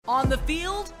On the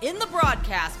field, in the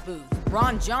broadcast booth,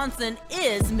 Ron Johnson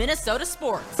is Minnesota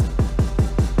sports.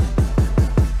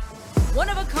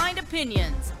 One-of-a-kind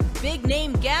opinions,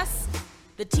 big-name guests,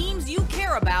 the teams you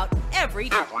care about every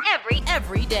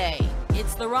day.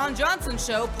 It's the Ron Johnson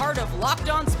Show, part of Locked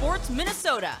On Sports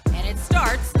Minnesota, and it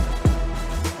starts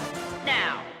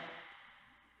now.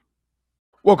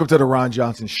 Welcome to the Ron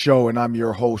Johnson Show, and I'm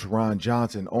your host, Ron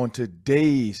Johnson. On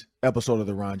today's episode of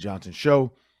the Ron Johnson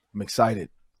Show, I'm excited.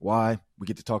 Why? We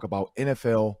get to talk about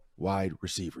NFL wide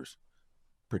receivers,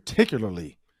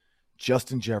 particularly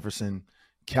Justin Jefferson,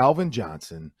 Calvin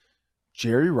Johnson,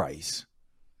 Jerry Rice.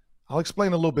 I'll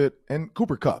explain a little bit, and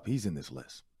Cooper Kupp, he's in this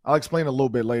list. I'll explain a little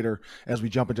bit later as we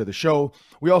jump into the show.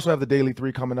 We also have the Daily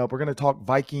 3 coming up. We're going to talk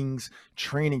Vikings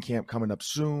training camp coming up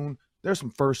soon. There's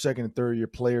some first, second, and third-year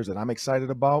players that I'm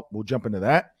excited about. We'll jump into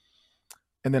that.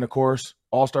 And then, of course,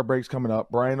 All-Star breaks coming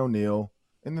up. Brian O'Neill,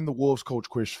 and then the Wolves coach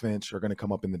Chris Finch are going to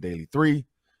come up in the Daily 3.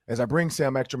 As I bring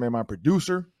Sam Extraman, my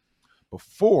producer,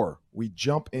 before we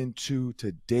jump into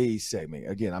today's segment,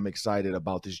 again, I'm excited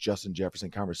about this Justin Jefferson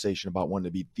conversation about wanting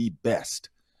to be the best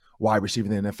wide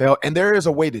receiver in the NFL. And there is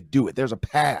a way to do it. There's a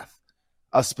path,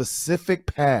 a specific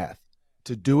path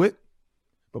to do it.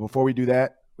 But before we do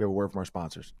that, we have a word from our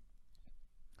sponsors.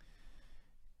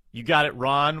 You got it,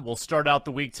 Ron. We'll start out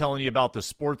the week telling you about the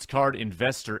Sports Card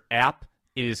Investor app.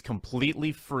 It is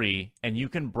completely free, and you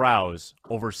can browse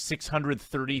over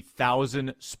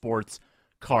 630,000 sports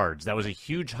cards. That was a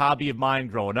huge hobby of mine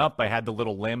growing up. I had the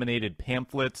little laminated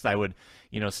pamphlets. I would,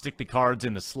 stick the cards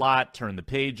in the slot, turn the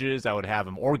pages. I would have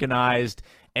them organized,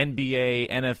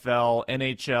 NBA, NFL,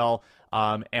 NHL.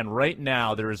 And right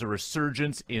now there is a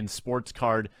resurgence in sports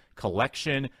card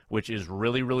collection, which is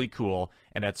really, really cool.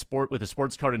 And with the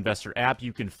Sports Card Investor app,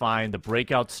 you can find the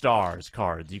breakout stars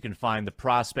cards. You can find the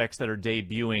prospects that are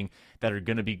debuting that are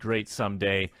going to be great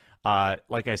someday.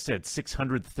 Like I said,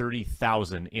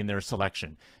 630,000 in their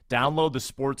selection. Download the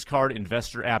Sports Card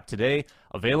Investor app today,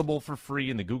 available for free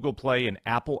in the Google Play and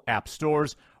Apple app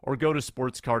stores, or go to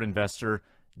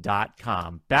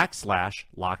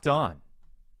sportscardinvestor.com/locked on.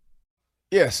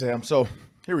 Yeah, Sam. So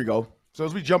here we go. So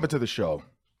as we jump into the show,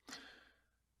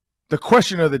 the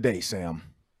question of the day, Sam,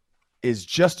 is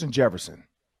Justin Jefferson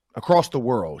across the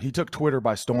world. He took Twitter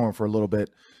by storm for a little bit.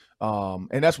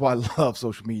 And that's why I love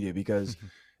social media, because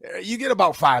you get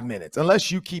about 5 minutes, unless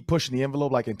you keep pushing the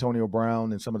envelope like Antonio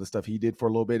Brown and some of the stuff he did for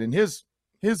a little bit. And his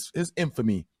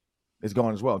infamy is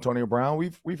gone as well. Antonio Brown,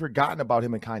 we've forgotten about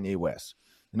him and Kanye West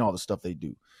and all the stuff they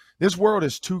do. This world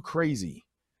is too crazy.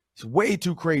 It's way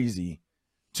too crazy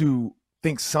to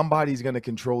think somebody's going to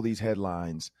control these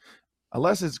headlines.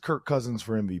 Unless it's Kirk Cousins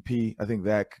for MVP, I think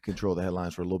that could control the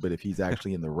headlines for a little bit if he's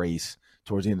actually in the race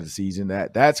towards the end of the season.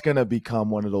 That's going to become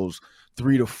one of those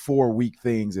 3 to 4 week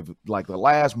things. If like the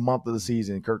last month of the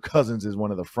season, Kirk Cousins is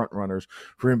one of the front runners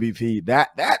for MVP,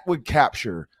 that would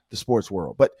capture the sports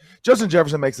world. But Justin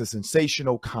Jefferson makes a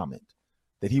sensational comment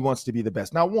that he wants to be the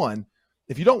best. Now, one,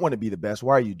 if you don't want to be the best,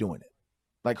 why are you doing it?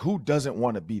 Like, who doesn't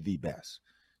want to be the best?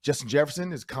 Justin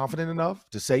Jefferson is confident enough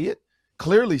to say it.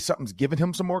 Clearly, something's given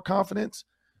him some more confidence.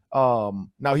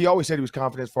 Now, he always said he was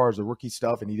confident as far as the rookie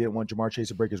stuff, and he didn't want Jamar Chase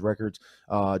to break his records.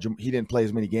 He didn't play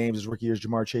as many games as rookie years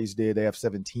Jamar Chase did. They have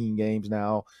 17 games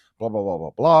now, blah, blah, blah,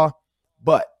 blah, blah.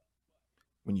 But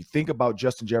when you think about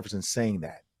Justin Jefferson saying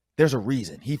that, there's a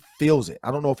reason. He feels it.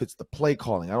 I don't know if it's the play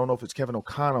calling. I don't know if it's Kevin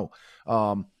O'Connell.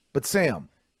 But, Sam,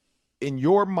 in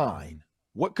your mind,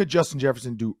 what could Justin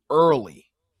Jefferson do early?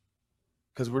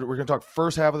 Because we're going to talk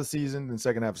first half of the season and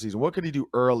second half of the season. What could he do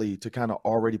early to kind of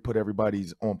already put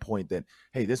everybody's on point that,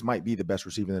 hey, this might be the best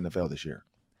receiver in the NFL this year?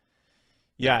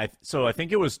 Yeah, so I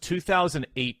think it was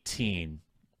 2018.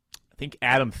 I think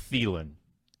Adam Thielen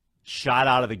shot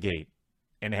out of the gate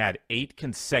and had 8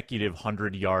 consecutive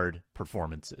 100-yard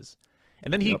performances.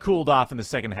 And then he cooled off in the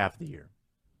second half of the year.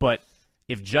 But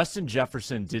if Justin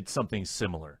Jefferson did something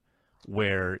similar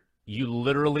where you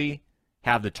literally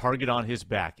have the target on his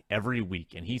back every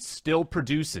week, and he still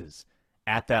produces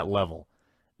at that level,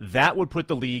 that would put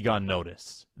the league on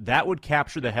notice. That would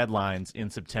capture the headlines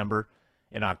in September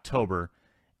and October.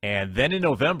 And then in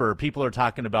November, people are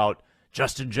talking about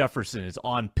Justin Jefferson is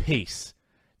on pace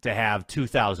to have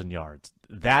 2,000 yards.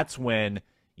 That's when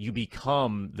you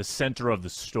become the center of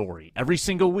the story. Every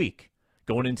single week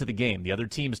going into the game, the other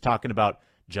team is talking about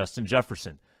Justin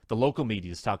Jefferson. The local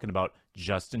media is talking about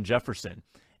Justin Jefferson.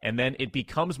 And then it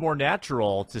becomes more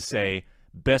natural to say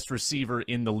best receiver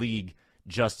in the league,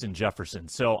 Justin Jefferson.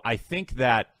 So I think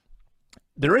that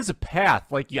there is a path,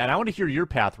 and I want to hear your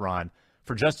path, Ron,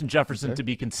 for Justin Jefferson to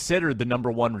be considered the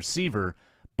number one receiver.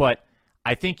 But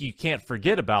I think you can't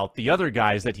forget about the other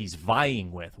guys that he's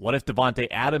vying with. What if Devontae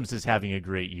Adams is having a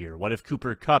great year? What if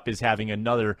Cooper Kupp is having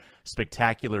another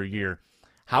spectacular year?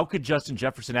 How could Justin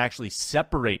Jefferson actually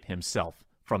separate himself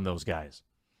from those guys?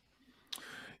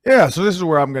 Yeah, so this is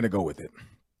where I'm going to go with it.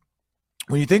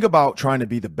 When you think about trying to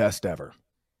be the best ever,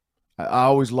 I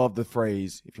always love the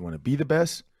phrase, if you want to be the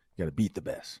best, you got to beat the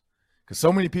best. Because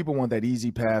so many people want that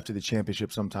easy path to the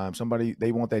championship sometimes.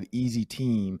 They want that easy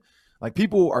team. Like,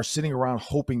 people are sitting around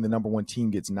hoping the number one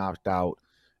team gets knocked out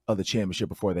of the championship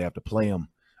before they have to play them.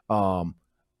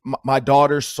 My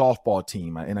daughter's softball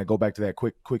team, and I go back to that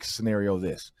quick scenario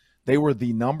this. They were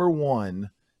the number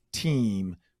one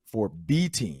team for B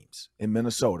teams in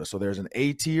Minnesota. So there's an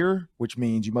A tier, which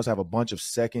means you must have a bunch of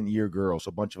second-year girls, so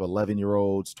a bunch of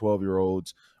 11-year-olds,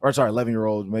 12-year-olds, or sorry,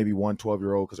 11-year-olds, maybe one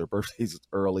 12-year-old because their birthday's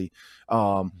early.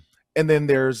 And then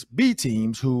there's B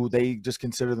teams who they just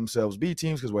consider themselves B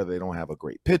teams because whether they don't have a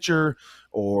great pitcher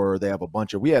or they have a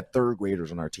bunch of – we had third graders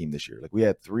on our team this year. Like, we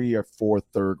had 3 or 4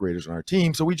 third graders on our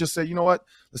team. So we just said, you know what,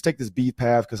 let's take this B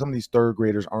path because some of these third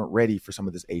graders aren't ready for some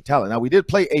of this A talent. Now, we did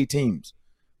play A teams.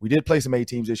 We did play some A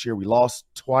teams this year. We lost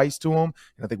twice to them,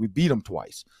 and I think we beat them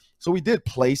twice. So we did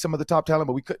play some of the top talent,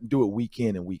 but we couldn't do it week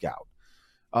in and week out.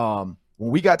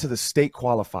 When we got to the state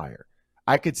qualifier,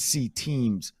 I could see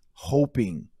teams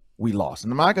hoping we lost.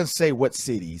 And I'm not going to say what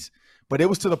cities, but it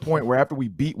was to the point where after we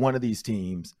beat one of these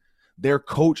teams, their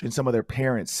coach and some of their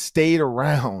parents stayed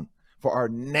around for our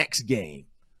next game,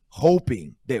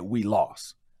 hoping that we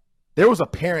lost. There was a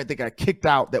parent that got kicked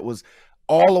out that was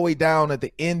all the way down at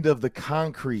the end of the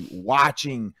concrete,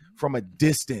 watching from a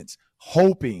distance,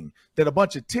 hoping that a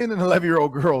bunch of 10 and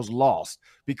 11-year-old girls lost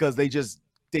because they just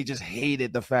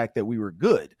hated the fact that we were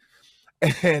good.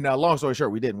 And long story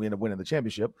short, we didn't. We ended up winning the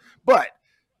championship, but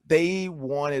they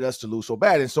wanted us to lose so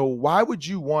bad. And so why would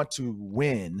you want to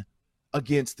win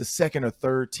against the second or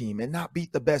third team and not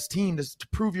beat the best team to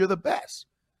prove you're the best?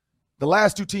 The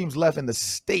last 2 teams left in the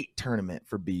state tournament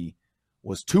for B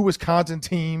was 2 Wisconsin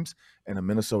teams and a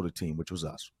Minnesota team, which was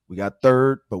us. We got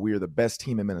third, but we are the best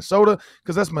team in Minnesota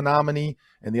because that's Menominee,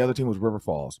 and the other team was River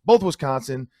Falls. Both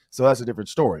Wisconsin, so that's a different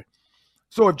story.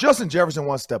 So if Justin Jefferson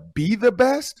wants to be the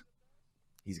best,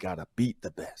 he's got to beat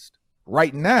the best.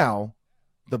 Right now,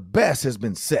 the best has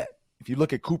been set. If you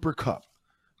look at Cooper Kupp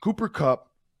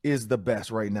is the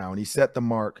best right now, and he set the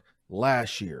mark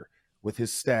last year with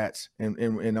his stats, and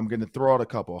I'm going to throw out a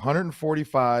couple.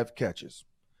 145 catches.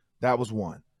 That was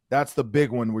one. That's the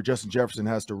big one where Justin Jefferson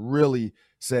has to really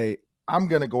say, I'm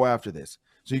going to go after this.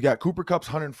 So you got Cooper Kupp's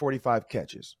 145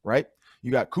 catches, right?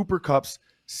 You got Cooper Kupp's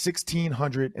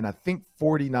 1,600 and I think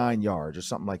 49 yards or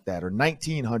something like that, or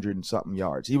 1,900 and something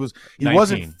yards. He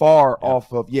wasn't far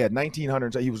off of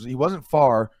 1,900. He wasn't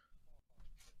far.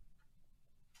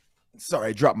 Sorry,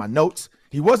 I dropped my notes.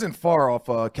 He wasn't far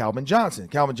off Calvin Johnson.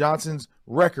 Calvin Johnson's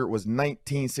record was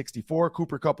 1964.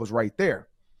 Cooper Kupp was right there.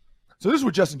 So this is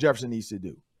what Justin Jefferson needs to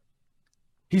do.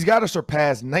 He's got to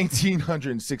surpass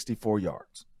 1,964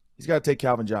 yards. He's got to take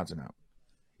Calvin Johnson out.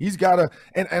 He's got to,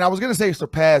 and I was going to say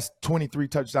surpass 23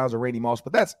 touchdowns of Randy Moss,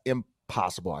 but that's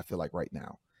impossible, I feel like, right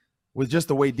now. With just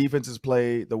the way defenses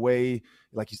play, the way,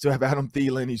 like, you still have Adam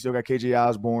Thielen, you still got KJ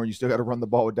Osborne, you still got to run the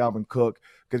ball with Dalvin Cook.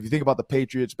 Because if you think about the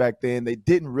Patriots back then, they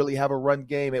didn't really have a run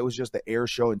game. It was just the air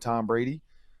show and Tom Brady.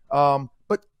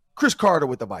 But Chris Carter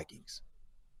with the Vikings,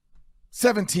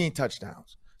 17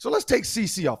 touchdowns. So let's take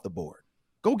CC off the board.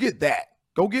 Go get that.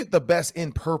 Go get the best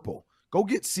in purple. Go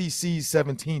get CC's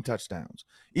 17 touchdowns.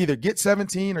 Either get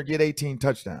 17 or get 18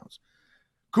 touchdowns.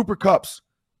 Cooper Kupp's,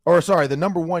 the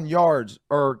number one yards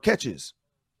or catches,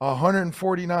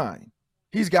 149.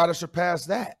 He's got to surpass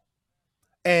that.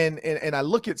 And I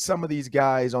look at some of these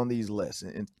guys on these lists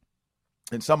and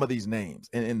some of these names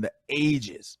and the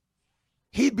ages.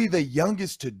 He'd be the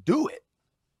youngest to do it.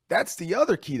 That's the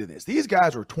other key to this. These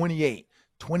guys were 28,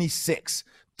 26,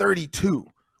 32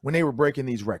 when they were breaking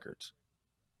these records.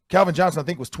 Calvin Johnson, I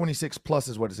think, was 26 plus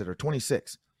is what is it, or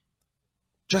 26.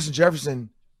 Justin Jefferson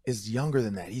is younger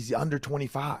than that. He's under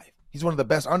 25. He's one of the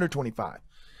best under 25.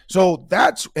 So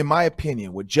that's, in my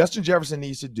opinion, what Justin Jefferson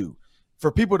needs to do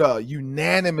for people to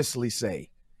unanimously say.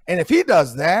 And if he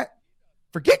does that,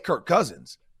 forget Kirk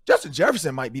Cousins. Justin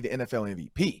Jefferson might be the NFL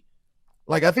MVP.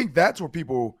 Like, I think that's what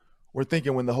people were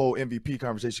thinking when the whole MVP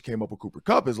conversation came up with Cooper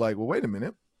Kupp is like, well, wait a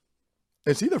minute.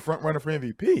 Is he the front runner for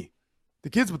MVP? The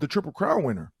kid's with the Triple Crown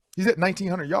winner. He's at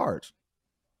 1,900 yards.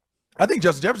 I think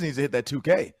Justin Jefferson needs to hit that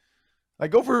 2K. Like,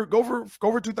 go for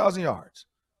 2,000 yards.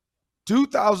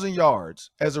 2,000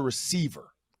 yards as a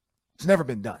receiver. It's never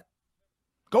been done.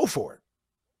 Go for it.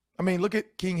 I mean, look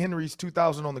at King Henry's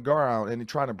 2,000 on the ground and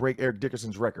trying to break Eric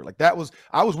Dickerson's record. Like that was,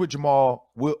 I was with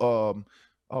Jamal. Oh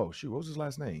shoot, what was his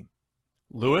last name?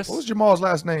 Lewis. What was Jamal's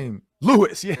last name?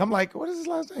 Lewis. Yeah, I'm like, what is his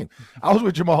last name? I was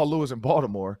with Jamal Lewis in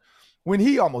Baltimore when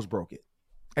he almost broke it.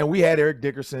 And we had Eric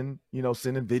Dickerson,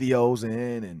 sending videos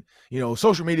in, and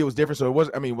social media was different. So it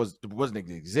wasn't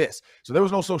exist. So there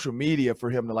was no social media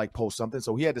for him to like post something.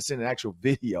 So he had to send an actual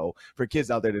video for kids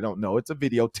out there that don't know. It's a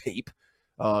videotape,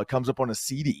 comes up on a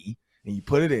CD, and you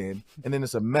put it in, and then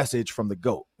it's a message from the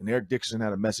GOAT. And Eric Dickerson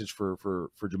had a message for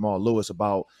Jamal Lewis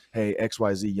about, hey,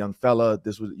 XYZ young fella,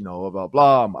 this was, blah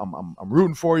blah. I'm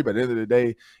rooting for you, but at the end of the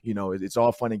day, it's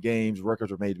all fun and games.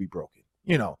 Records are made to be broken,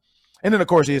 And then, of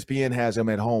course, ESPN has him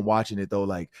at home watching it, though,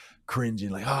 like cringing,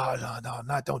 like, oh,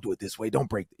 no, don't do it this way. Don't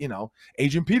break,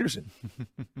 Adrian Peterson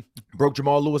broke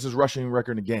Jamal Lewis's rushing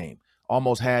record in the game.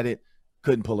 Almost had it,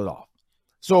 couldn't pull it off.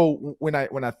 So when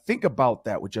I think about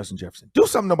that with Justin Jefferson, do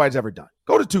something nobody's ever done.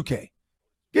 Go to 2K,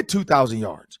 get 2,000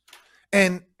 yards.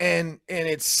 And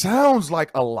it sounds like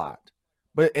a lot,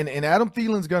 but and Adam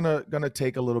Thielen's gonna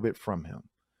take a little bit from him.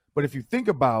 But if you think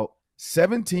about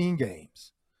 17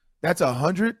 games, that's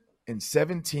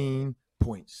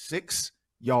 117.6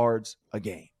 yards a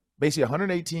game, basically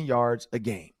 118 yards a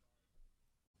game.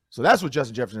 So that's what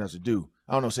Justin Jefferson has to do.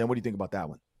 I don't know, Sam, what do you think about that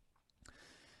one?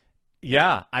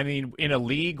 Yeah, I mean, in a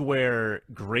league where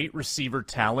great receiver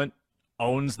talent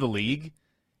owns the league,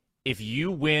 if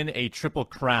you win a triple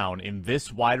crown in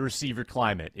this wide receiver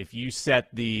climate, if you set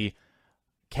the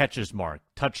catches mark,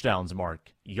 touchdowns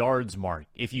mark, yards mark,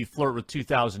 if you flirt with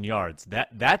 2,000 yards,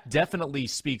 that definitely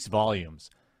speaks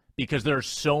volumes. Because there are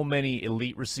so many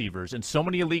elite receivers and so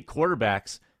many elite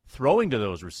quarterbacks throwing to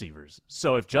those receivers.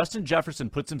 So if Justin Jefferson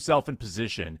puts himself in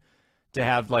position to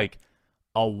have like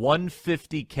a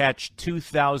 150 catch,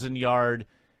 2,000 yard,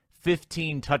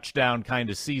 15 touchdown kind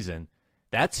of season,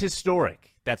 that's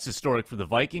historic. That's historic for the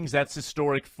Vikings. That's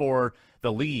historic for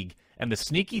the league. And the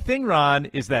sneaky thing, Ron,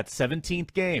 is that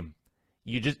 17th game.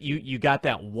 You got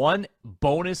that one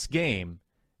bonus game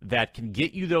that can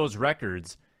get you those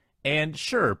records. And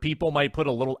sure, people might put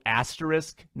a little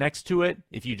asterisk next to it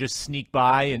if you just sneak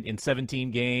by in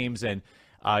 17 games and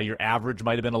your average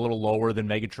might have been a little lower than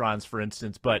Megatron's, for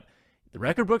instance. But the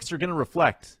record books are going to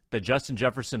reflect that Justin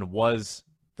Jefferson was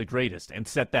the greatest and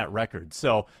set that record.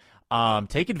 So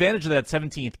take advantage of that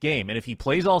 17th game. And if he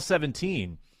plays all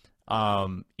 17,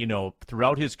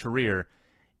 throughout his career,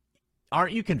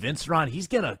 aren't you convinced, Ron, he's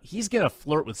gonna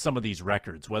flirt with some of these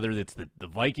records, whether it's the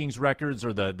Vikings records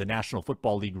or the National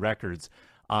Football League records,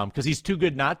 because he's too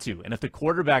good not to. And if the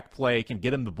quarterback play can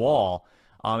get him the ball,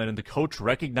 and the coach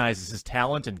recognizes his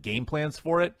talent and game plans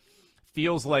for it,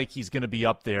 feels like he's going to be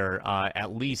up there,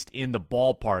 at least in the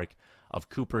ballpark of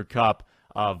Cooper Kupp,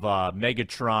 of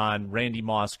Megatron, Randy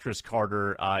Moss, Chris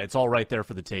Carter. It's all right there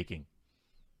for the taking.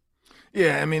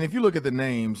 Yeah, I mean, if you look at the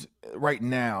names right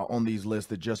now on these lists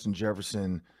that Justin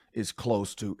Jefferson is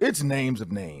close to, it's names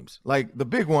of names. Like the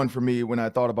big one for me when I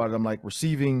thought about it, I'm like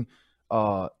receiving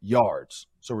yards.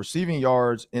 So receiving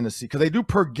yards in a season, because they do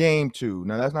per game too.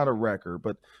 Now that's not a record,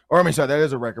 that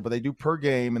is a record, but they do per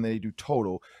game and they do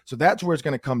total. So that's where it's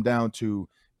going to come down to,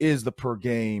 is the per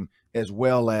game as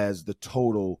well as the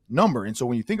total number. And so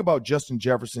when you think about Justin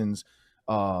Jefferson's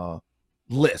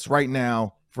list right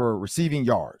now for receiving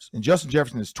yards, and Justin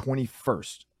Jefferson is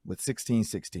 21st with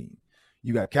 1616.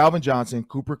 You got Calvin Johnson,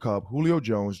 Cooper Kupp, Julio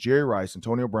Jones, Jerry Rice,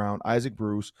 Antonio Brown, Isaac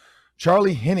Bruce,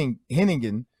 Charlie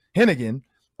Hennigan,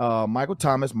 Michael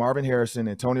Thomas, Marvin Harrison,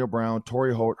 Antonio Brown,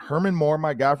 Torrey Holt, Herman Moore,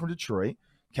 my guy from Detroit,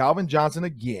 Calvin Johnson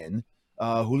again,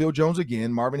 Julio Jones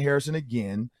again, Marvin Harrison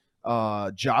again,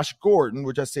 Josh Gordon,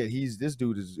 which I said this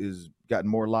dude is gotten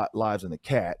more lives than a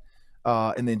cat.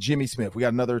 And then Jimmy Smith. We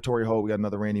got another Torrey Holt. We got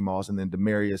another Randy Moss. And then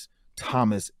Demaryius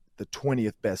Thomas, the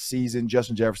 20th best season.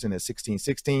 Justin Jefferson at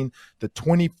 16-16, the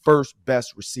 21st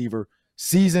best receiver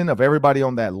season of everybody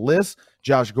on that list.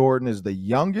 Josh Gordon is the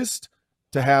youngest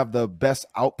to have the best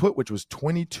output, which was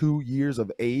 22 years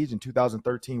of age in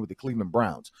 2013 with the Cleveland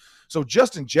Browns. So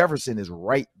Justin Jefferson is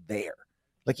right there.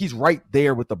 Like he's right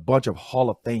there with a bunch of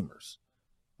Hall of Famers.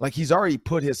 Like he's already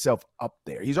put himself up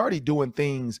there. He's already doing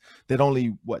things that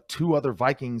only two other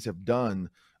Vikings have done.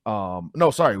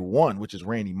 One, which is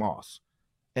Randy Moss.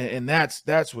 And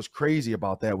that's what's crazy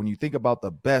about that. When you think about the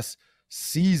best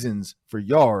seasons for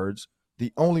yards,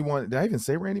 the only one, did I even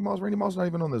say Randy Moss? Randy Moss is not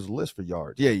even on this list for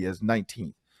yards. Yeah, he is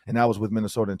 19th. And that was with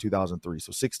Minnesota in 2003. So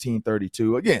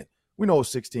 1632. Again, we know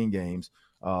it's 16 games.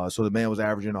 So the man was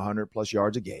averaging 100 plus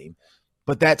yards a game.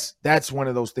 But that's one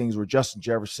of those things where Justin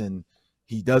Jefferson,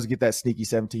 he does get that sneaky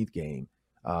 17th game,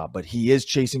 but he is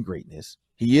chasing greatness.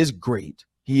 He is great.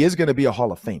 He is going to be a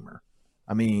Hall of Famer.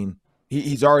 I mean,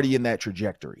 he's already in that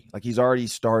trajectory. Like he's already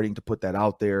starting to put that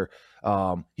out there.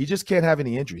 He just can't have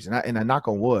any injuries. And I knock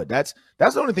on wood. That's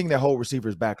the only thing that hold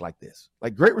receivers back like this.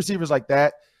 Like great receivers like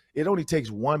that, it only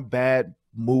takes one bad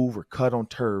move or cut on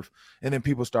turf, and then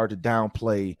people start to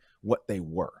downplay what they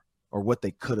were or what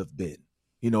they could have been.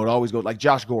 It always goes like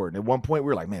Josh Gordon. At one point, we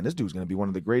were like, man, this dude's going to be one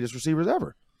of the greatest receivers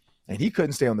ever. And he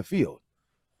couldn't stay on the field.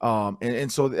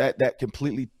 And so that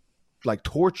completely like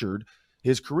tortured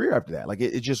his career after that. Like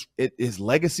his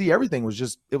legacy, everything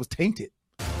was tainted.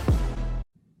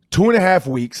 2.5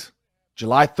 weeks,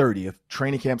 July 30th,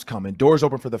 training camp's coming, doors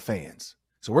open for the fans.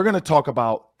 So we're going to talk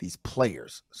about these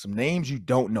players, some names you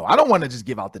don't know. I don't want to just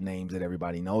give out the names that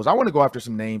everybody knows. I want to go after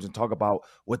some names and talk about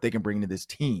what they can bring to this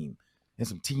team and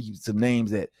some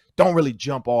names that don't really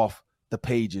jump off the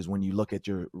pages when you look at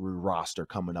your roster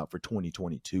coming up for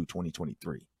 2022,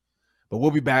 2023. But we'll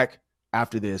be back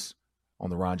after this on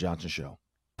The Ron Johnson Show.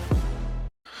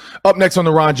 Up next on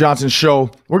The Ron Johnson Show,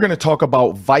 we're going to talk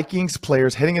about Vikings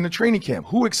players heading into training camp.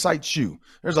 Who excites you?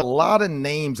 There's a lot of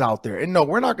names out there. And no,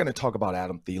 we're not going to talk about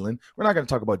Adam Thielen. We're not going to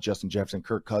talk about Justin Jefferson,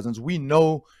 Kirk Cousins. We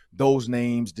know those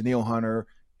names, Danielle Hunter,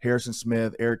 Harrison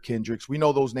Smith, Eric Kendricks. We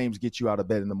know those names get you out of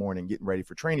bed in the morning getting ready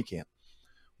for training camp.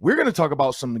 We're going to talk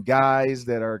about some guys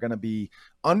that are going to be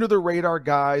under the radar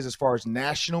guys as far as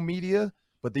national media,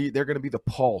 but they're going to be the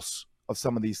pulse of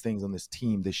some of these things on this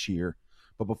team this year.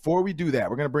 But before we do that,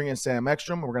 we're going to bring in Sam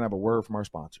Ekstrom, and we're going to have a word from our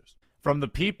sponsors. From the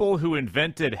people who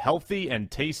invented healthy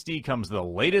and tasty comes the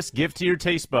latest gift to your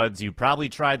taste buds. You probably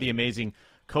tried the amazing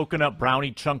Coconut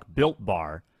Brownie Chunk Built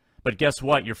Bar. But guess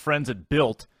what? Your friends at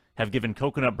Built have given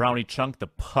Coconut Brownie Chunk the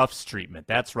Puffs treatment.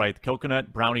 That's right, the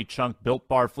Coconut Brownie Chunk Built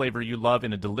Bar flavor you love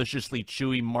in a deliciously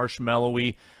chewy,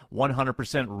 marshmallowy,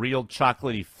 100% real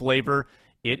chocolatey flavor.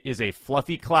 It is a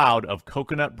fluffy cloud of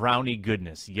coconut brownie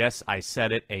goodness. Yes, I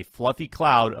said it, a fluffy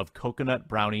cloud of coconut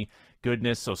brownie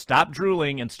goodness. So stop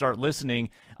drooling and start listening.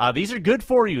 These are good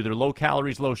for you. They're low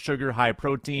calories, low sugar, high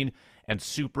protein, and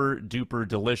super duper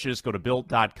delicious. Go to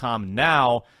Built.com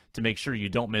now to make sure you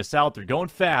don't miss out. They're going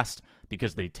fast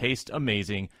because they taste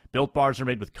amazing. Built bars are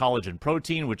made with collagen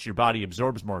protein, which your body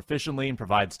absorbs more efficiently and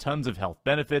provides tons of health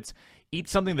benefits. Eat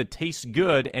something that tastes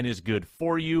good and is good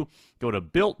for you. Go to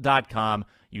Built.com,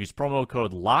 use promo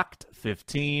code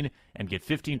LOCKED15, and get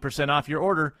 15% off your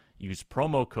order. Use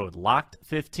promo code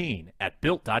LOCKED15 at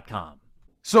Built.com.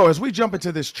 So as we jump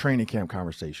into this training camp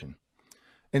conversation,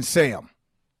 and Sam,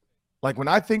 like when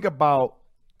I think about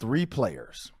three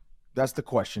players, that's the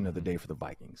question of the day for the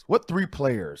Vikings. What three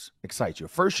players excite you?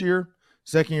 First year,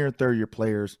 second year, third year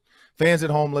players. Fans at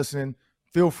home listening,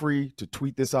 feel free to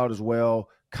tweet this out as well.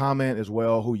 Comment as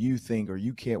well who you think or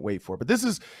you can't wait for. But this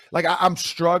is like I'm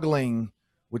struggling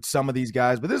with some of these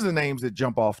guys, but this is the names that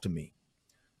jump off to me.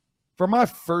 For my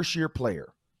first year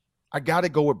player, I got to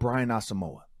go with Brian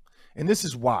Asamoah. And this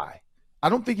is why. I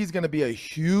don't think he's going to be a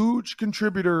huge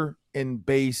contributor in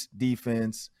base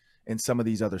defense and some of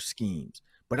these other schemes.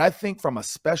 But I think from a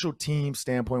special team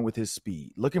standpoint with his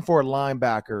speed, looking for a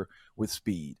linebacker with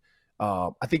speed,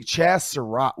 I think Chaz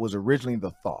Surratt was originally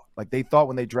the thought. Like they thought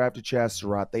when they drafted Chaz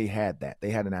Surratt, they had that. They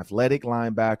had an athletic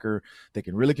linebacker that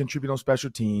can really contribute on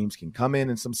special teams, can come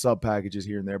in some sub packages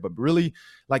here and there, but really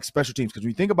like special teams. Because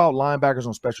when you think about linebackers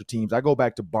on special teams, I go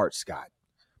back to Bart Scott.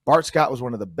 Bart Scott was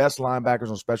one of the best linebackers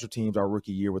on special teams our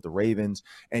rookie year with the Ravens,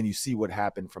 and you see what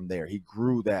happened from there. He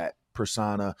grew that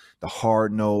persona, the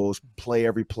hard-nosed, play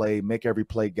every play, make every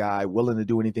play guy, willing to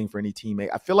do anything for any teammate.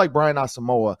 I feel like Brian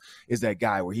Asamoah is that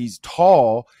guy where he's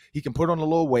tall, he can put on a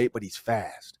little weight, but he's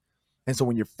fast. And so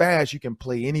when you're fast, you can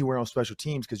play anywhere on special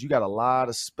teams because you got a lot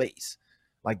of space.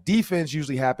 Like defense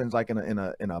usually happens like in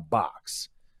a box,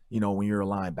 when you're a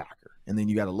linebacker. And then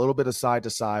you got a little bit of side to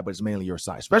side, but it's mainly your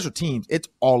side. Special teams, it's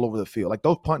all over the field. Like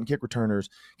those punt and kick returners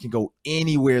can go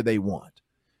anywhere they want.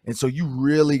 And so you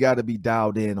really got to be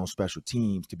dialed in on special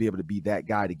teams to be able to be that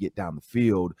guy to get down the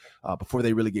field before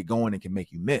they really get going and can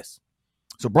make you miss.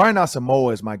 So Brian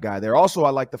Asamoah is my guy there. Also, I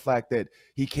like the fact that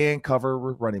he can cover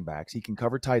running backs. He can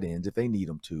cover tight ends if they need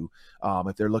him to.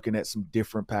 If they're looking at some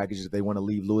different packages, if they want to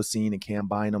leave Lewisine and Cam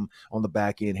Bynum on the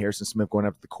back end, Harrison Smith going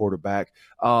after the quarterback.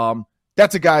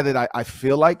 That's a guy that I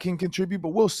feel like can contribute, but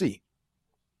we'll see.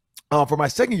 For my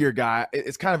second-year guy,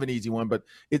 it's kind of an easy one, but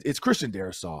it's Christian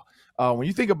Darrisaw. When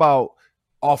you think about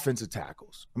offensive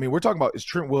tackles, I mean, we're talking about, is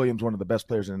Trent Williams one of the best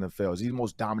players in the NFL? Is he the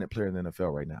most dominant player in the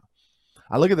NFL right now?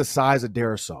 I look at the size of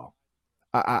Darrisaw.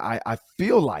 I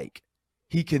feel like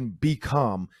he can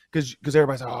become, because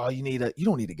everybody's like, you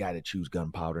don't need a guy to choose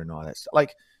gunpowder and all that stuff.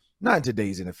 Like, not in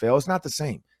today's NFL. It's not the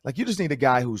same. Like, you just need a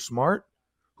guy who's smart,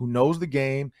 who knows the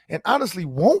game, and honestly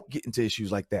won't get into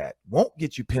issues like that, won't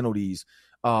get you penalties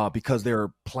because they're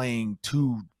playing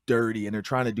too dirty and they're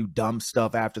trying to do dumb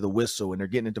stuff after the whistle and they're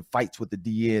getting into fights with the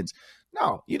DNs.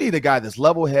 No, you need a guy that's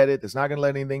level-headed, that's not going to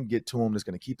let anything get to him, that's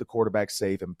going to keep the quarterback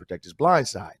safe and protect his blind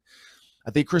side.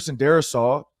 I think Christian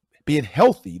Darrisaw being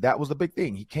healthy, that was the big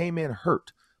thing. He came in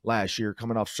hurt last year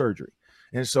coming off surgery.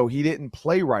 And so he didn't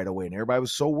play right away. And everybody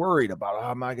was so worried about,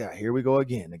 oh, my God, here we go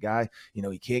again. The guy, he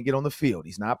can't get on the field.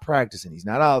 He's not practicing. He's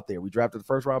not out there. We drafted the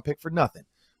first-round pick for nothing.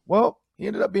 Well, he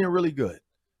ended up being really good.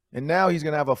 And now he's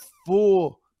going to have a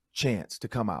full chance to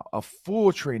come out, a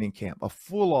full training camp, a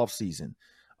full offseason.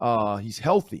 He's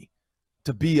healthy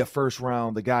to be a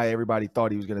first-round, the guy everybody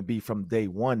thought he was going to be from day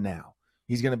one now.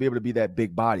 He's going to be able to be that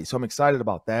big body. So I'm excited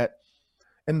about that.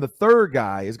 And the third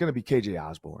guy is going to be KJ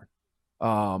Osborne.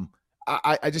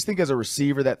 I just think as a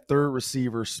receiver, that third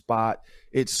receiver spot,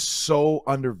 it's so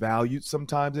undervalued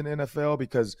sometimes in the NFL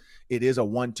because it is a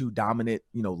 1-2 dominant,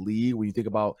 league. When you think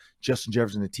about Justin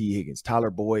Jefferson and T. Higgins, Tyler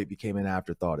Boyd became an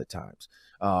afterthought at times.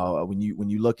 When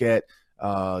you look at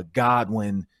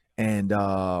Godwin and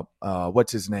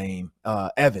what's his name,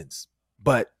 Evans,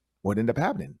 but what ended up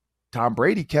happening? Tom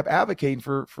Brady kept advocating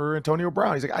for Antonio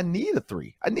Brown. He's like, I need a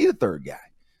three. I need a third guy.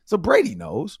 So Brady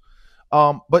knows.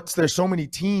 But there's so many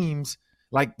teams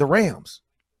like the Rams,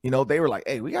 they were like,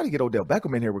 hey, we got to get Odell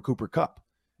Beckham in here with Cooper Kupp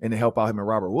and to help out him and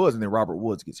Robert Woods. And then Robert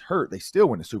Woods gets hurt. They still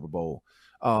win the Super Bowl.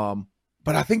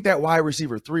 But I think that wide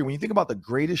receiver three, when you think about the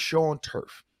greatest show on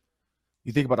turf,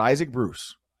 you think about Isaac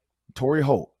Bruce, Torrey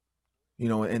Holt,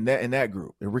 in that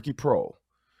group, and Ricky Prohl.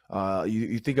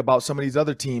 You think about some of these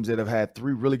other teams that have had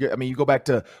three really good. I mean, you go back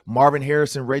to Marvin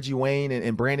Harrison, Reggie Wayne,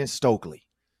 and Brandon Stokely.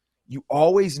 You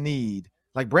always need,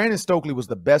 like Brandon Stokely was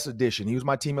the best addition. He was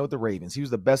my teammate with the Ravens. He was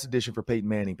the best addition for Peyton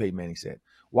Manning, Peyton Manning said.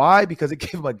 Why? Because it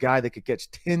gave him a guy that could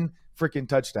catch 10 freaking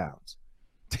touchdowns.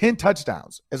 10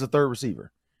 touchdowns as a third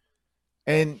receiver.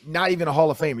 And not even a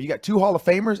Hall of Famer. You got two Hall of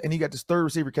Famers, and you got this third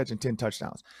receiver catching 10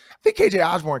 touchdowns. I think KJ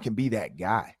Osborne can be that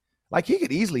guy. Like, he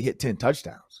could easily hit 10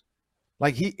 touchdowns.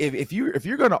 Like, if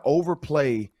you're going to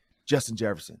overplay Justin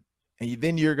Jefferson, and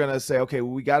then you're going to say, okay,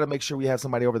 well, we got to make sure we have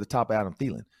somebody over the top of Adam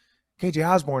Thielen. KJ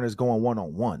Osborne is going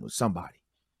one-on-one with somebody,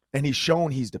 and he's shown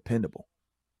he's dependable.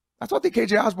 That's why I think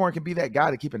KJ Osborne can be that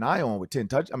guy to keep an eye on with 10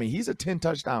 touch. I mean, he's a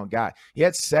 10-touchdown guy. He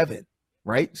had 7,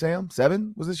 right, Sam?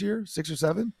 7 was this year? 6 or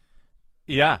 7?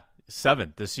 Yeah,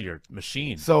 7 this year.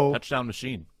 Machine. So touchdown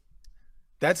machine.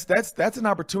 That's an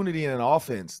opportunity in an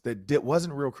offense that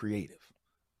wasn't real creative.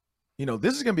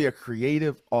 This is going to be a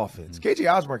creative offense.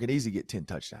 KJ Osborne can easily get 10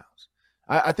 touchdowns.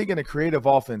 I think in a creative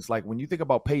offense, like when you think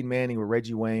about Peyton Manning with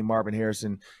Reggie Wayne, Marvin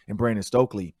Harrison, and Brandon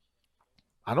Stokely,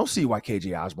 I don't see why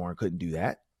KJ Osborne couldn't do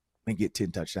that and get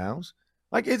 10 touchdowns.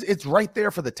 Like, it's right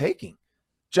there for the taking.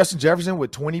 Justin Jefferson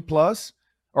with 20+,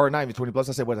 or not even 20+,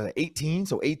 I said, 18?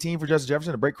 So 18 for Justin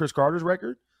Jefferson to break Chris Carter's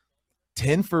record.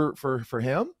 10 for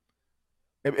him.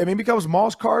 I mean, it becomes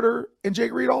Moss Carter and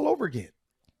Jake Reed all over again.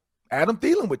 Adam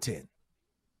Thielen with 10.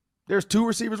 There's 2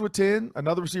 receivers with 10,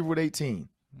 another receiver with 18.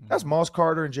 That's Moss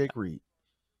Carter and Jake Reed.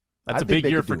 That's a big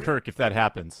year for Kirk if that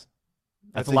happens.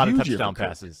 That's a lot of touchdown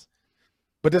passes.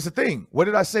 But that's the thing. What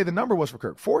did I say the number was for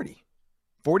Kirk? 40.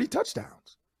 40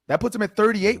 touchdowns. That puts him at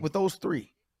 38 with those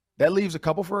 3. That leaves a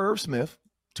couple for Irv Smith,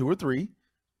 2 or 3.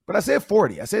 But I said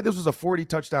 40. I said this was a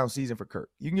 40-touchdown season for Kirk.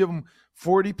 You can give him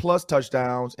 40-plus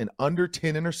touchdowns and under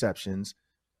 10 interceptions.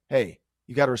 Hey,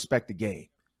 you got to respect the game.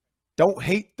 Don't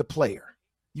hate the player.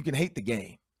 You can hate the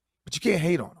game, but you can't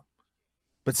hate on him.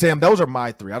 But, Sam, those are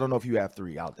my 3. I don't know if you have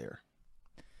 3 out there.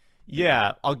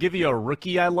 Yeah, I'll give you a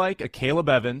rookie I like, a Caleb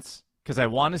Evans, because I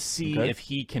want to see if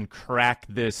he can crack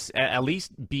this, at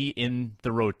least be in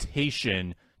the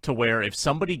rotation to where if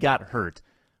somebody got hurt,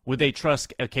 would they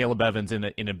trust a Caleb Evans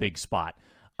in a big spot?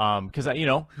 Because,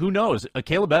 who knows? A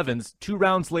Caleb Evans, 2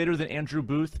 rounds later than Andrew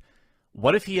Booth,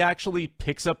 what if he actually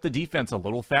picks up the defense a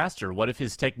little faster? What if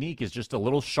his technique is just a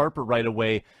little sharper right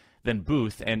away than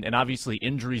Booth? And obviously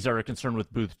injuries are a concern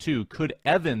with Booth too. Could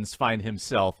Evans find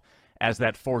himself as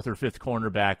that 4th or 5th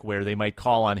cornerback where they might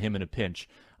call on him in a pinch?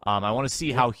 I want to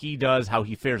see how he does, how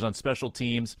he fares on special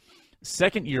teams.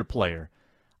 Second-year player.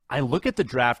 I look at the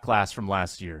draft class from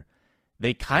last year.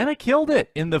 They kind of killed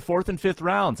it in the 4th and 5th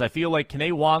rounds. I feel like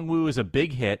Kene Nwangwu is a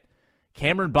big hit.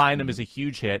 Cameron Bynum is a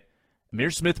huge hit. Amir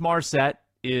Smith-Marset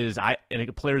is a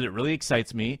player that really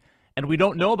excites me. And we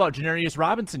don't know about Janarius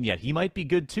Robinson yet. He might be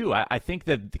good too. I think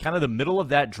that kind of the middle of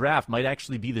that draft might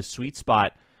actually be the sweet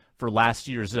spot for last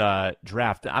year's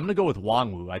draft. I'm going to go with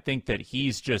Nwangwu. I think that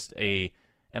he's just an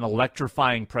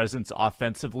electrifying presence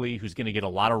offensively who's going to get a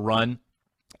lot of run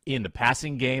in the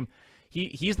passing game.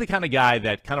 He's the kind of guy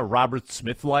that kind of Robert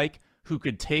Smith-like who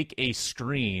could take a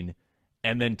screen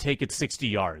and then take it 60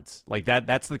 yards. Like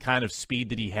that's the kind of speed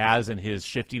that he has and his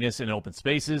shiftiness in open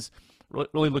spaces.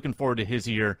 Really looking forward to his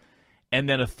year. And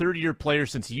then a third-year player,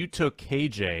 since you took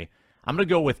KJ, I'm going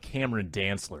to go with Cameron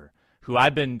Dantzler, who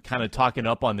I've been kind of talking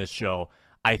up on this show.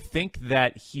 I think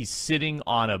that he's sitting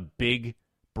on a big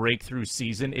breakthrough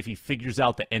season if he figures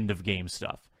out the end-of-game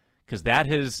stuff, because that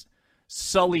has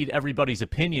sullied everybody's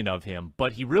opinion of him,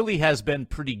 but he really has been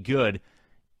pretty good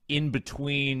in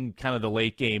between kind of the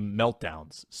late-game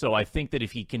meltdowns. So I think that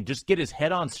if he can just get his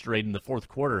head on straight in the fourth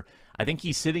quarter, I think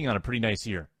he's sitting on a pretty nice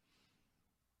year.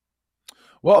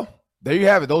 Well, there you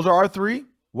have it. Those are our three.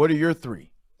 What are your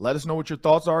three? Let us know what your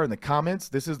thoughts are in the comments.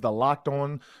 This is the Locked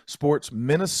On Sports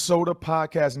Minnesota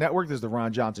Podcast Network. This is the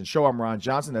Ron Johnson Show. I'm Ron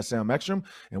Johnson. That's Sam Ekstrom.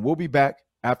 And we'll be back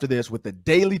after this with the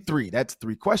Daily 3. That's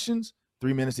 3 questions,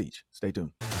 3 minutes each. Stay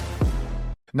tuned.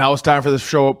 Now it's time for the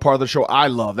show, part of the show I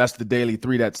love. That's the Daily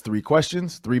 3. That's 3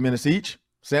 questions, 3 minutes each.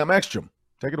 Sam Ekstrom,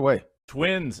 take it away.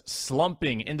 Twins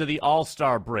slumping into the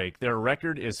All-Star break. Their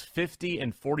record is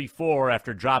 50-44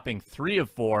 after dropping 3 of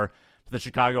 4 to the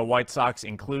Chicago White Sox,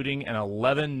 including an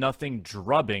 11-0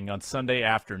 drubbing on Sunday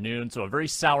afternoon. So a very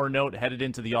sour note headed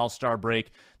into the All-Star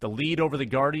break. The lead over the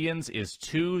Guardians is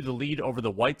 2. The lead over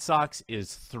the White Sox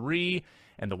is 3.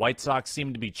 And the White Sox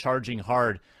seem to be charging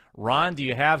hard. Ron, do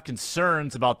you have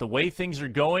concerns about the way things are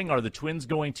going? Are the Twins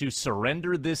going to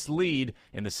surrender this lead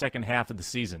in the second half of the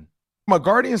season? From a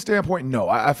Guardians standpoint, no.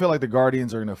 I feel like the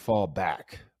Guardians are going to fall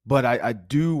back. But I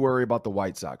do worry about the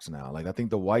White Sox now. Like, I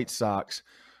think the White Sox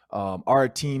are a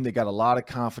team that got a lot of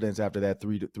confidence after that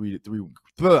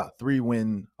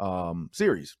 3-win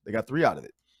series. They got 3 out of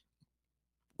it.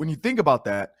 When you think about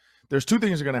that, there's 2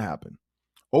 things that are going to happen.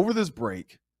 Over this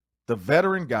break, the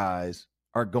veteran guys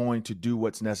are going to do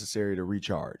what's necessary to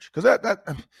recharge. Because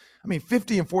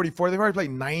 50-44, they've already played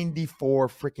 94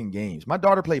 freaking games. My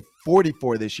daughter played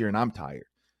 44 this year, and I'm tired.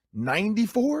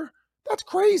 94? That's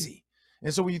crazy.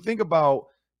 And so when you think about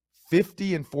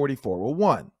 50-44,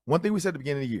 well, one thing we said at the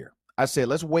beginning of the year, I said,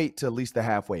 let's wait till at least the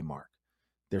halfway mark.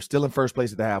 They're still in first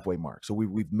place at the halfway mark. So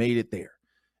we've made it there.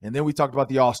 And then we talked about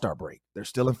the All-Star break. They're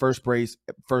still in first place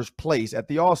at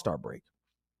the All-Star break.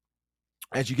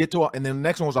 As you get to, and then the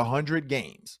next one was 100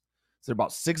 games. So they're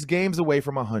about 6 games away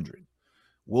from 100.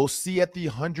 We'll see at the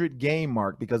 100-game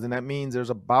mark, because then that means there's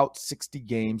about 60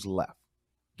 games left,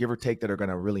 give or take, that are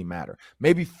going to really matter.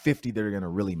 Maybe 50 that are going to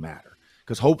really matter,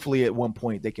 because hopefully at one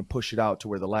point they can push it out to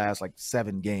where the last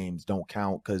 7 games don't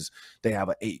count because they have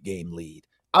an 8-game lead.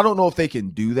 I don't know if they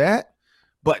can do that,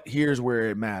 but here's where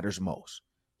it matters most.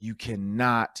 You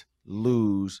cannot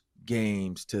lose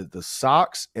games to the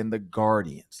Sox and the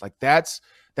Guardians. Like, that's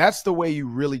the way you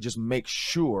really just make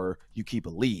sure you keep a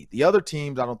lead. The other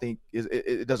teams, I don't think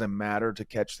it doesn't matter to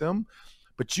catch them,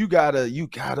 but you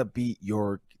gotta beat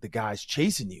the guys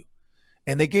chasing you.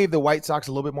 And they gave the White Sox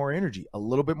a little bit more energy, a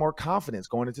little bit more confidence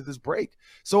going into this break.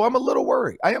 So I'm a little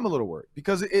worried. I am a little worried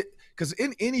because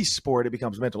in any sport it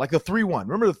becomes mental. Like the 3-1.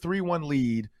 Remember the 3-1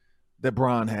 lead that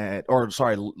Bron had, was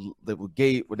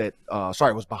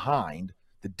behind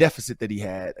the deficit that he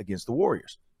had against the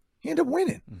Warriors. He ended up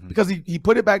winning because he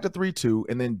put it back to 3-2,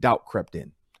 and then doubt crept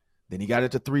in. Then he got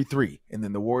it to 3-3, and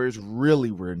then the Warriors really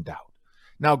were in doubt.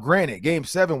 Now, granted, Game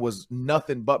 7 was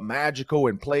nothing but magical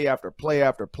and play after play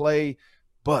after play,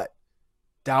 but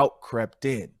doubt crept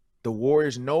in. The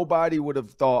Warriors, nobody would have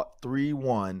thought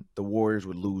 3-1 the Warriors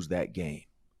would lose that game.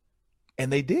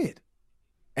 And they did.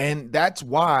 And that's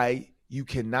why you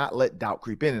cannot let doubt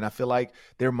creep in. And I feel like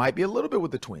there might be a little bit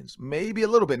with the Twins, maybe a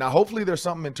little bit. Now, hopefully there's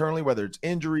something internally, whether it's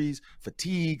injuries,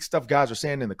 fatigue, stuff guys are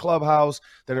saying in the clubhouse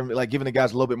that are like giving the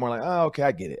guys a little bit more like, oh, okay,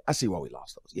 I get it. I see why we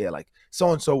lost those. Yeah, like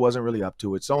so-and-so wasn't really up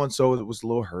to it. So-and-so was a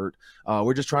little hurt.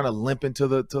 We're just trying to limp into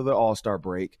the All-Star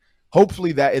break.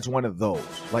 Hopefully that is one of those.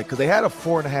 Like, because they had a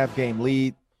 4.5 game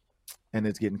lead, and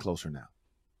it's getting closer now.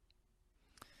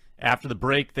 After the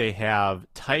break, they have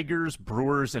Tigers,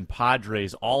 Brewers, and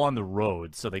Padres all on the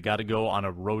road, so they got to go on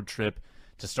a road trip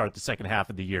to start the second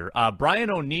half of the year. Brian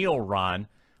O'Neill, Ron,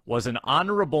 was an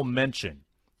honorable mention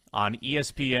on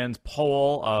ESPN's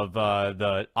poll of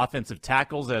the offensive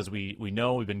tackles. As we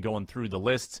know, we've been going through the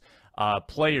lists.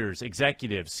 Players,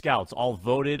 executives, scouts all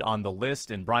voted on the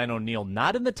list, and Brian O'Neill,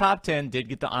 not in the top 10, did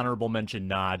get the honorable mention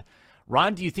nod.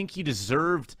 Ron, do you think he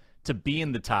deserved to be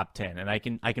in the top 10? And I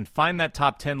can find that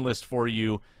top 10 list for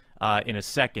you in a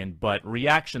second, but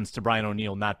reactions to Brian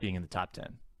O'Neill not being in the top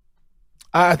 10.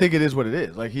 I think it is what it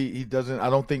is. Like he doesn't, I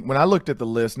don't think, when I looked at the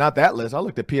list, not that list, I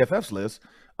looked at PFF's list,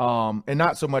 and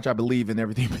not so much I believe in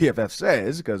everything PFF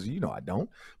says, because I don't,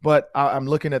 but I'm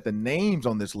looking at the names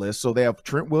on this list. So they have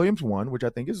Trent Williams 1, which I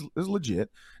think is legit.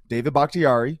 David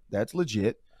Bakhtiari, that's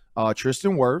legit.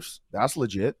 Tristan Wirfs, that's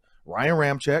legit. Ryan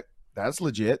Ramczyk, that's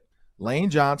legit. Lane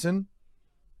Johnson,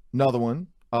 another one.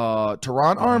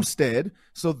 Teron Armstead.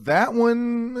 So that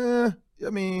one,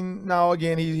 now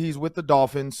again, he's with the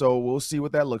Dolphins, so we'll see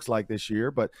what that looks like this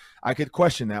year. But I could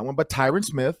question that one. But Tyron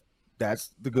Smith,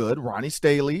 that's the good. Ronnie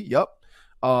Staley, yep.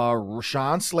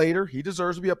 Rashawn Slater, he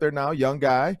deserves to be up there now, young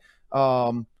guy.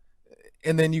 And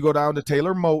then you go down to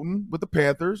Taylor Moton with the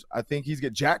Panthers. I think he's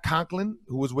got Jack Conklin,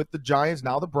 who was with the Giants,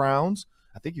 now the Browns.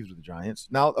 I think he was with the Giants.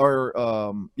 Now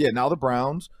the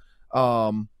Browns.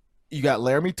 You got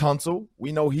Laramie Tunsil.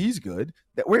 We know he's good.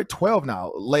 We're at 12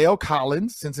 now. La'el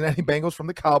Collins, Cincinnati Bengals from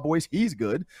the Cowboys. He's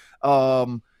good.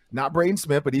 Not Braden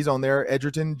Smith, but he's on there.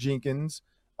 Edgerton Jenkins.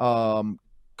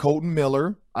 Colton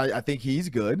Miller. I think he's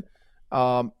good.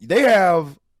 They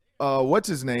have what's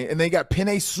his name? And they got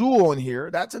Penei Sewell in here.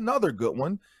 That's another good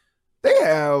one. They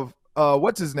have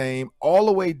what's his name all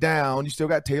the way down. You still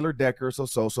got Taylor Decker, so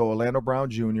Orlando Brown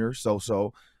Jr.,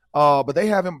 but they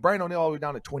have him Brian O'Neill all the way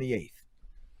down to 28th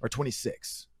or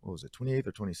 26. What was it? 28th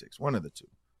or 26? One of the two.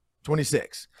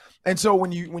 26. And so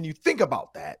when you think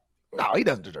about that, no, he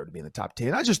doesn't deserve to be in the top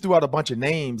 10. I just threw out a bunch of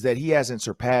names that he hasn't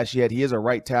surpassed yet. He is a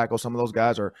right tackle. Some of those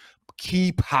guys are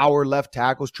key power left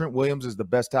tackles. Trent Williams is the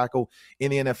best tackle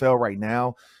in the NFL right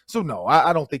now. So, no,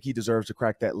 I don't think he deserves to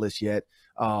crack that list yet.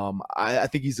 I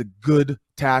think he's a good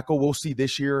tackle. We'll see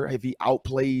this year if he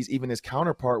outplays even his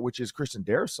counterpart, which is Christian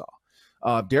Darrisaw.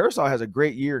 Darrisaw has a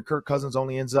great year, and Kirk Cousins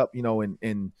only ends up,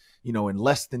 in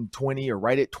less than 20 or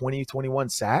right at 20, 21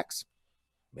 sacks.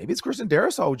 Maybe it's Christian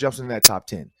Darrisaw who jumps into that top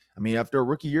 10. I mean, after a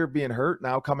rookie year being hurt,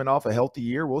 now coming off a healthy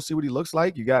year, we'll see what he looks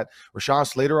like. You got Rashawn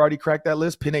Slater already cracked that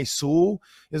list. Penei Sewell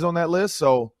is on that list.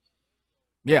 So,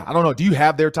 yeah, I don't know. Do you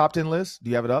have their top 10 list? Do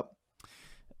you have it up?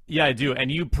 Yeah, I do. And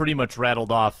you pretty much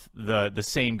rattled off the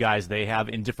same guys they have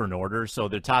in different order. So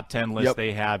the top 10 list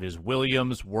they have is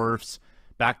Williams, Wirfs,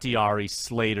 Bakhtiari,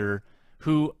 Slater,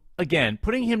 who, again,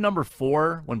 putting him number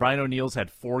 4 when Brian O'Neill's had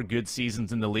 4 good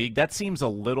seasons in the league, that seems a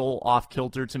little off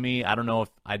kilter to me. I don't know if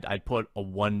I'd put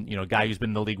a guy who's been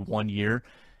in the league 1 year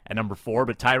at number 4,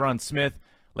 but Tyron Smith,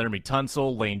 Laramie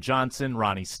Tunsil, Lane Johnson,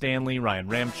 Ronnie Stanley, Ryan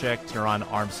Ramczyk, Teron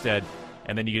Armstead,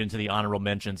 and then you get into the honorable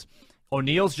mentions.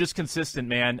 O'Neill's just consistent,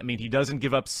 man. I mean, he doesn't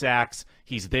give up sacks.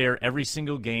 He's there every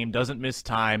single game, doesn't miss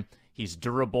time. He's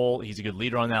durable. He's a good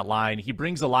leader on that line. He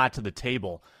brings a lot to the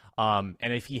table. And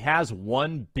if he has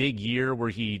one big year where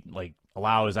he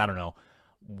allows,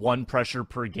 one pressure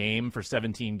per game for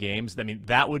 17 games, I mean,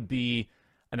 that would be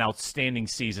an outstanding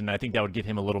season. I think that would get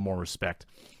him a little more respect.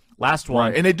 Last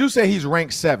one. Right. And they do say he's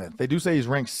ranked 7th. They do say he's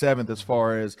ranked 7th as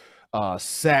far as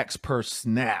sacks per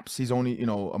snaps. He's only,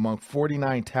 among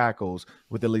 49 tackles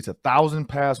with at least 1,000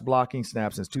 pass blocking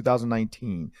snaps since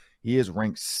 2019. He is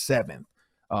ranked 7th.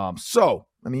 So,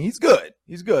 I mean, he's good.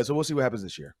 He's good. So we'll see what happens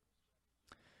this year.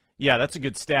 Yeah, that's a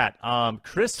good stat.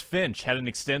 Chris Finch had an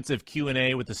extensive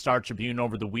Q&A with the Star Tribune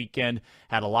over the weekend,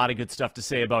 had a lot of good stuff to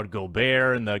say about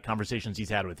Gobert and the conversations he's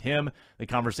had with him, the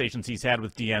conversations he's had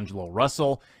with D'Angelo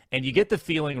Russell. And you get the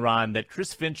feeling, Ron, that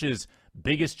Chris Finch's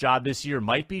biggest job this year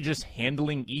might be just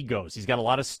handling egos. He's got a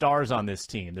lot of stars on this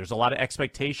team. There's a lot of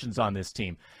expectations on this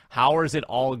team. How is it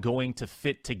all going to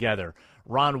fit together?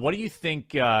 Ron, what do you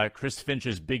think Chris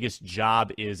Finch's biggest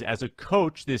job is as a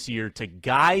coach this year to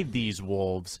guide these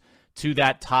Wolves to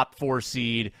that top 4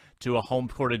 seed, to a home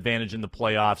court advantage in the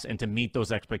playoffs, and to meet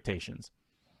those expectations?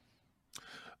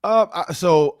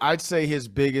 So I'd say his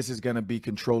biggest is going to be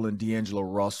controlling D'Angelo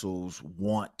Russell's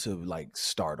want to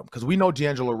start him, because we know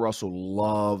D'Angelo Russell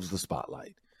loves the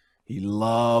spotlight. He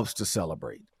loves to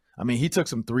celebrate. I mean, he took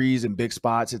some threes in big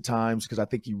spots at times because I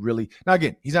think he really – now,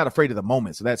 again, he's not afraid of the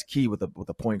moment, so that's key with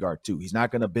the point guard too. He's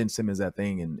not going to Ben Simmons that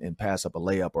thing and pass up a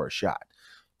layup or a shot.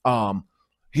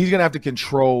 He's going to have to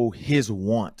control his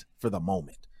want for the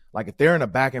moment. Like if they're in a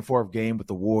back-and-forth game with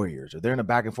the Warriors, or they're in a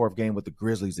back-and-forth game with the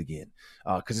Grizzlies again,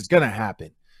 because it's going to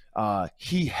happen,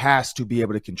 he has to be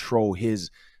able to control his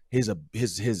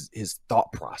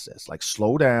thought process. Like,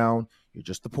 slow down. You're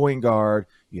just the point guard.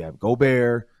 You have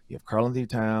Gobert. You have Karl-Anthony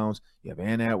Towns. You have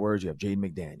Ann Edwards. You have Jaden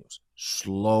McDaniels.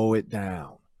 Slow it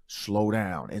down. Slow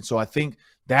down. And so I think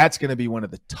that's going to be one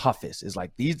of the toughest. Is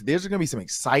like there's going to be some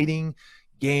exciting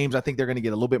games. I think they're going to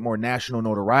get a little bit more national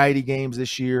notoriety games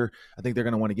this year. I think they're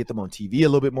going to want to get them on TV a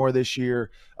little bit more this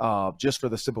year, just for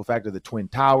the simple fact of the Twin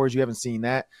Towers. You haven't seen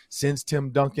that since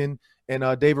Tim Duncan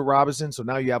and David Robinson. So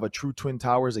now you have a true Twin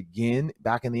Towers again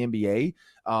back in the NBA.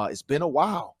 It's been a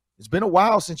while. It's been a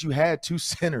while since you had 2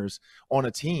 centers on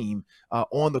a team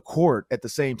on the court at the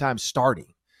same time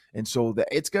starting. And so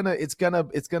it's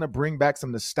gonna bring back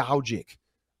some nostalgic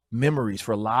memories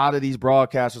for a lot of these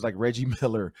broadcasters like Reggie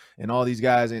Miller and all these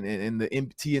guys and the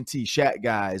TNT Shaq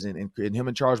guys and him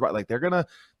and Charles Wright. Like they're gonna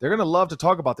love to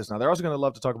talk about this now. They're also gonna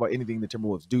love to talk about anything the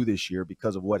Timberwolves do this year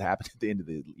because of what happened at the end of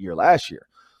the year last year.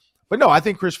 But no, I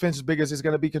think Chris Finch's biggest is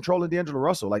going to be controlling D'Angelo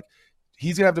Russell. Like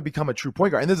he's going to have to become a true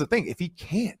point guard. And there's the thing, if he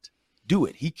can't do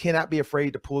it, he cannot be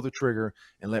afraid to pull the trigger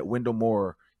and let Wendell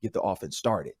Moore get the offense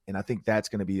started. And I think that's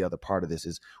going to be the other part of this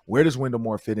is where does Wendell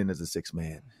Moore fit in as a sixth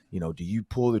man? You know, do you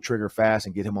pull the trigger fast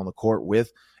and get him on the court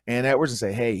with Ant Edwards and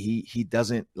say, hey, he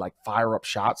doesn't like fire up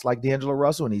shots like D'Angelo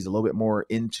Russell and he's a little bit more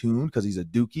in tune because he's a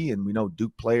Dookie and we know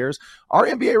Duke players are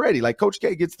NBA ready. Like Coach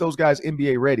K gets those guys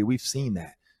NBA ready. We've seen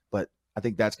that. But I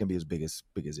think that's going to be his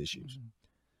biggest issues.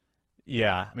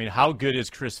 Yeah, I mean, how good is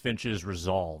Chris Finch's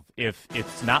resolve? If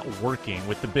it's not working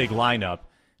with the big lineup,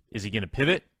 is he going to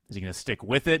pivot? Is he going to stick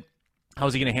with it? How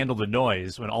is he going to handle the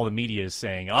noise when all the media is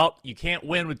saying, oh, you can't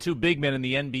win with two big men in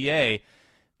the NBA?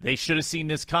 They should have seen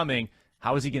this coming.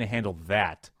 How is he going to handle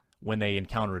that when they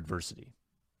encounter adversity?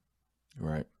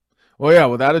 Right. Well, yeah,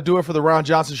 well, that'll do it for the Ron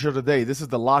Johnson Show today. This is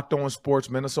the Locked On Sports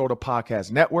Minnesota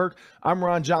Podcast Network. I'm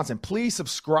Ron Johnson. Please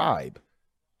subscribe,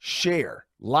 share,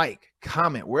 like,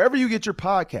 comment, wherever you get your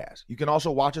podcast. You can also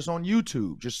watch us on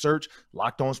YouTube. Just search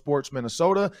Locked On Sports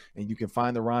Minnesota, and you can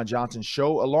find the Ron Johnson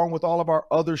Show along with all of our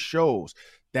other shows.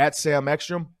 That's Sam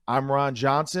Ekstrom. I'm Ron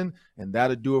Johnson, and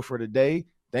that'll do it for today.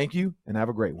 Thank you, and have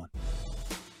a great one.